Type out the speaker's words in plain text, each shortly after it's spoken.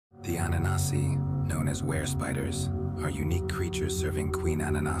The Ananasi, known as werespiders, are unique creatures serving Queen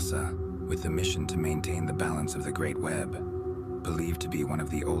Ananasa, with the mission to maintain the balance of the Great Web. Believed to be one of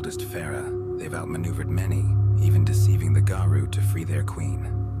the oldest Fera, they've outmaneuvered many, even deceiving the Garu to free their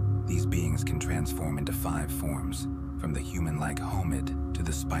queen. These beings can transform into 5 forms, from the human-like homid to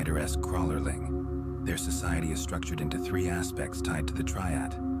the spider-esque crawlerling. Their society is structured into 3 aspects tied to the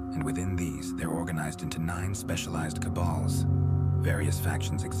Triat, and within these, they're organized into 9 specialized cabals. Various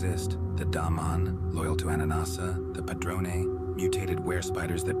factions exist: the Daman, loyal to Ananasa, the Padrone, mutated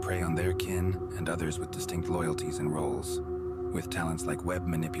werespiders that prey on their kin, and others with distinct loyalties and roles. With talents like web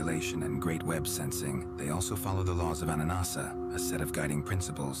manipulation and great web sensing, they also follow the Laws of Ananasa, a set of guiding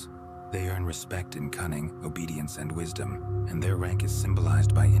principles. They earn respect in cunning, obedience, and wisdom, and their rank is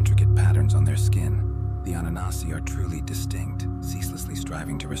symbolized by intricate patterns on their skin. The Ananasi are truly distinct, ceaselessly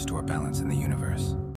striving to restore balance in the universe.